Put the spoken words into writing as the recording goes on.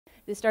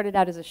This started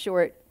out as a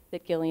short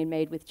that Gillian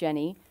made with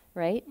Jenny,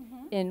 right?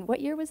 In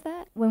what year was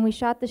that? When we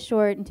shot the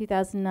short in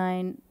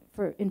 2009,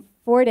 in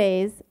 4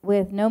 days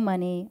with no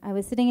money, I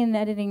was sitting in an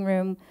editing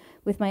room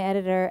with my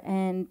editor,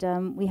 and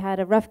we had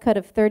a rough cut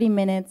of 30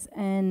 minutes,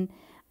 and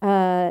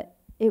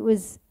it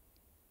was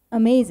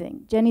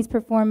amazing. Jenny's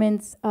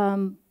performance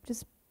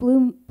just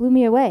blew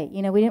me away.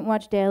 You know, we didn't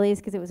watch dailies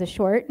because it was a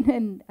short,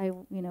 and I,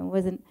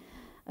 wasn't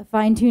a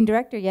fine-tuned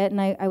director yet,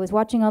 and I was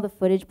watching all the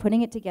footage,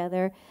 putting it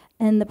together,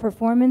 and the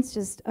performance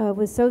just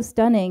was so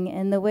stunning,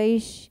 and the way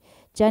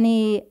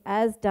Jenny,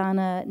 as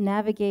Donna,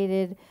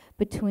 navigated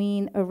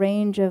between a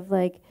range of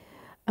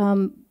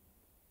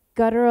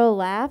guttural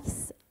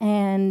laughs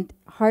and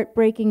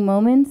heartbreaking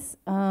moments.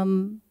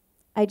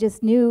 I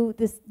just knew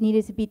this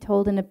needed to be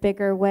told in a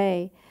bigger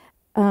way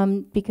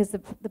because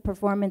the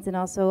performance, and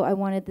also I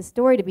wanted the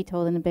story to be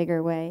told in a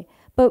bigger way.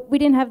 But we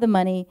didn't have the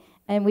money,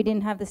 and we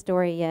didn't have the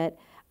story yet,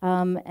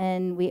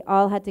 and we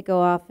all had to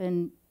go off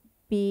and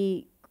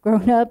be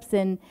grown-ups,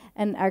 and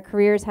our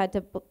careers had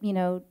to,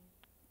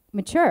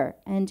 mature.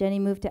 And Jenny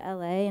moved to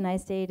LA, and I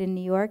stayed in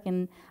New York,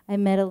 and I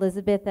met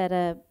Elisabeth at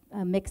a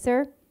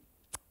mixer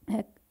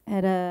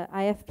at a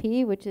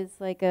IFP, which is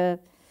like a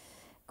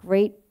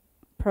great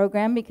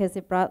program because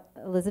it brought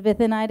Elisabeth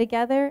and I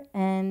together,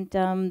 and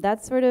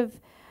that's sort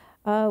of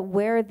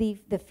where the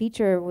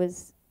feature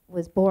was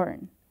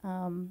born.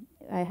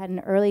 I had an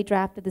early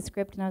draft of the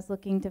script, and I was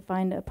looking to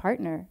find a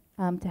partner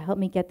to help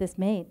me get this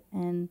made,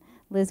 and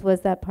Liz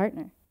was that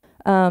partner.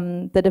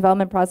 The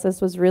development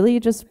process was really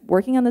just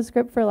working on the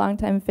script for a long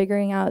time,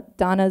 figuring out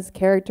Donna's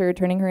character,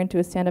 turning her into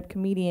a stand-up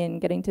comedian,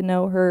 getting to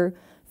know her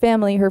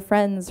family, her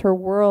friends, her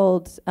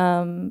world,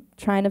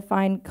 trying to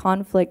find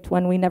conflict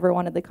when we never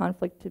wanted the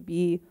conflict to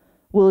be,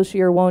 will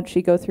she or won't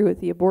she go through with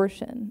the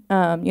abortion?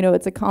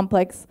 It's a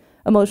complex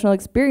emotional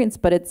experience,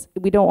 but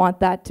we don't want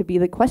that to be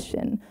the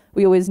question.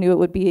 We always knew it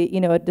would be,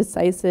 a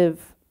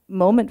decisive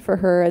moment for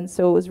her, and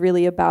so it was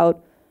really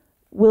about,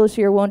 will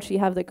she or won't she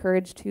have the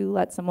courage to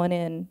let someone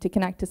in, to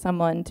connect to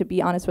someone, to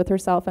be honest with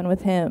herself and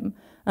with him?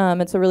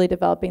 And so really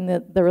developing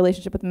the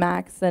relationship with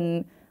Max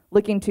and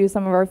looking to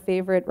some of our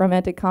favorite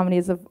romantic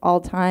comedies of all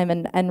time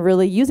and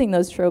really using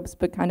those tropes,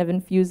 but kind of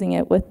infusing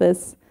it with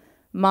this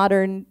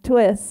modern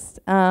twist.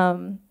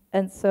 And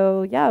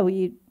so,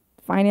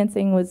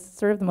 financing was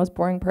sort of the most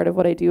boring part of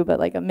what I do, but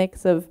like a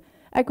mix of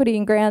equity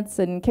and grants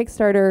and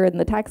Kickstarter and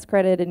the tax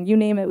credit and you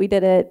name it, we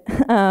did it.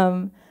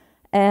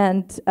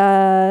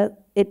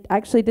 It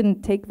actually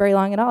didn't take very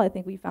long at all. I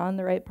think we found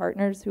the right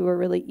partners who were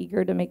really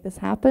eager to make this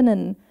happen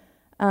and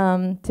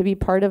to be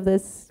part of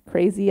this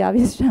crazy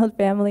Obvious Child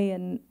family.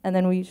 And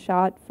then we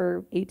shot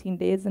for 18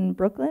 days in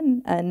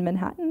Brooklyn and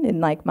Manhattan in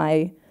like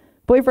my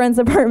boyfriend's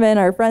apartment,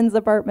 our friends'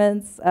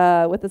 apartments,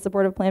 with the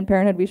support of Planned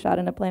Parenthood. We shot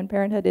in a Planned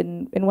Parenthood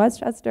in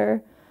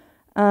Westchester.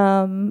 We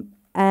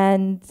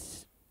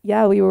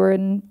were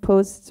in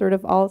post sort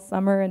of all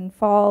summer and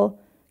fall.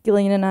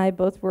 Gillian and I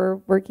both were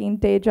working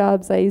day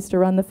jobs. I used to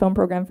run the film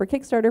program for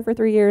Kickstarter for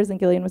 3 years, and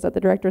Gillian was at the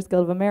Directors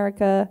Guild of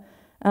America.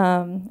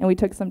 And we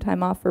took some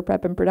time off for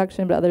prep and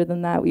production, but other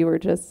than that, we were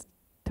just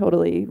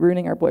totally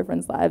ruining our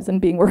boyfriends' lives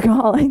and being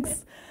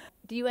workaholics.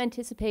 Do you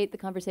anticipate the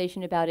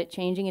conversation about it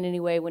changing in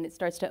any way when it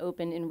starts to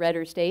open in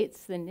redder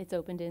states than it's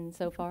opened in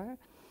so far?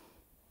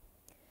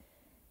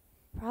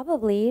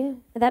 Probably.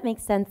 That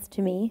makes sense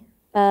to me.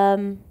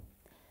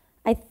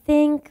 I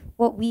think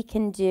what we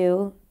can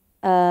do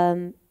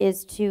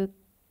is to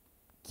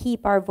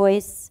keep our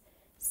voice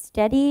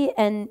steady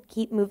and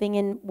keep moving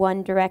in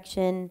one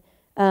direction,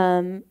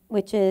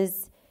 which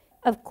is,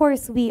 of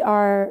course, we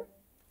are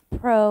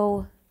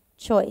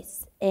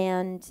pro-choice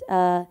and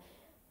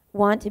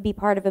want to be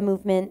part of a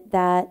movement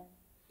that,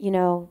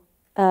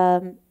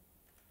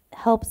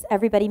 helps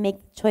everybody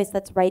make the choice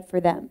that's right for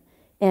them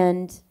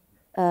and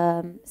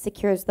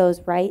secures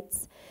those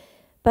rights.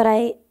 But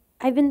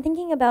I've been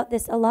thinking about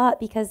this a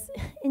lot because,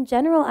 in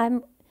general,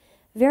 I'm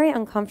very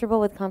uncomfortable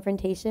with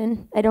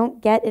confrontation. I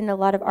don't get in a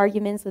lot of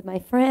arguments with my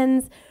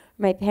friends,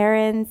 my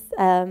parents.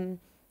 When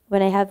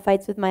I have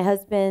fights with my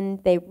husband,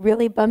 they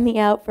really bum me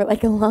out for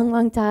like a long,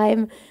 long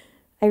time.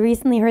 I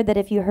recently heard that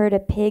if you hurt a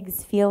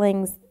pig's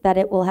feelings, that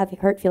it will have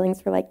hurt feelings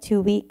for like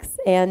 2 weeks.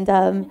 And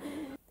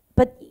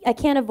but I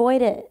can't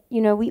avoid it.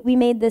 We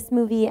made this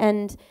movie,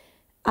 and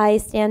I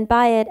stand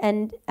by it.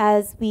 And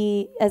as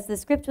the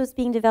script was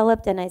being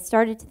developed, and I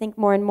started to think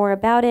more and more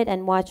about it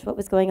and watch what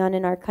was going on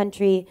in our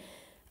country,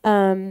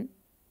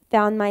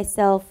 found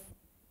myself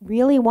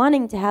really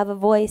wanting to have a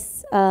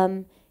voice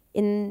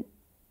in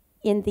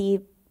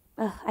the.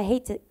 I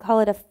hate to call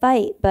it a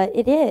fight, but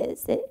it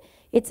is.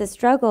 It's a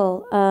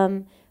struggle.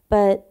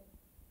 But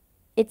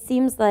it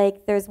seems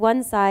like there's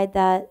one side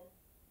that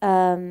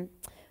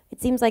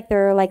it seems like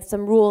there are like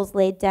some rules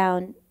laid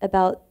down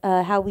about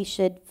how we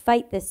should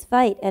fight this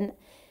fight, and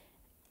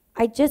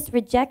I just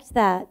reject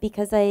that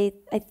because I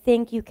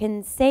think you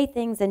can say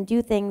things and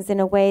do things in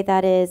a way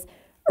that is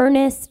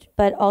earnest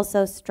but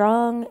also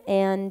strong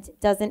and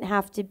doesn't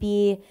have to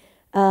be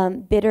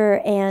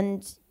bitter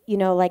and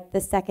like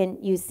the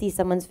second you see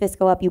someone's fist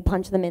go up, you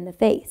punch them in the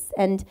face.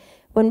 And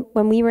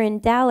when we were in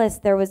Dallas,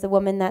 there was a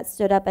woman that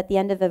stood up at the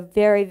end of a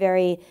very,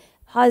 very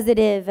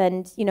positive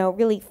and,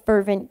 really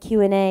fervent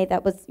Q&A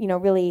that was,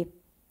 really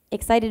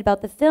excited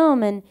about the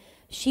film, and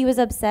she was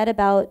upset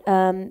about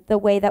the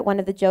way that one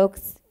of the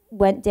jokes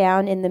went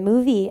down in the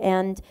movie,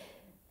 and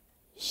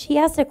she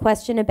asked a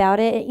question about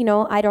it.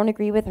 I don't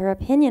agree with her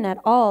opinion at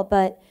all,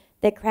 but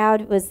the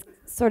crowd was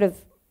sort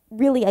of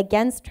really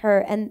against her,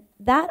 and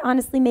that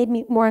honestly made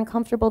me more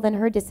uncomfortable than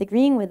her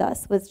disagreeing with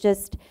us, was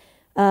just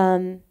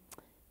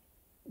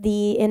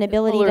the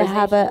inability to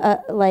have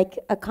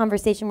a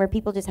conversation where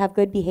people just have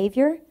good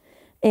behavior.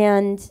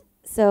 And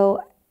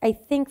so I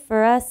think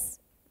for us,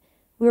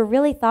 we were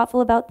really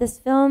thoughtful about this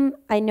film.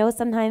 I know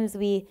sometimes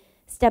we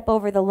step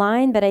over the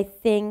line, but I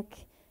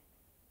think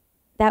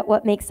that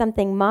what makes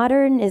something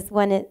modern is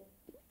when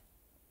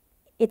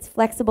it's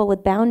flexible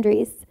with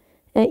boundaries.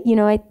 I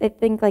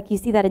think you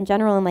see that in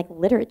general in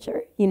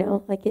literature,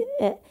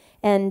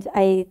 and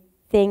I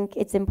think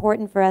it's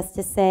important for us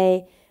to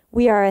say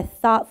we are a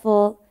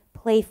thoughtful,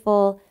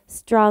 playful,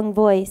 strong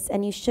voice,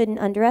 and you shouldn't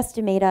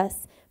underestimate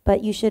us,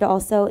 but you should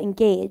also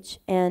engage,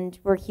 and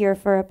we're here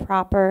for a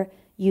proper,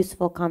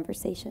 useful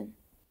conversation.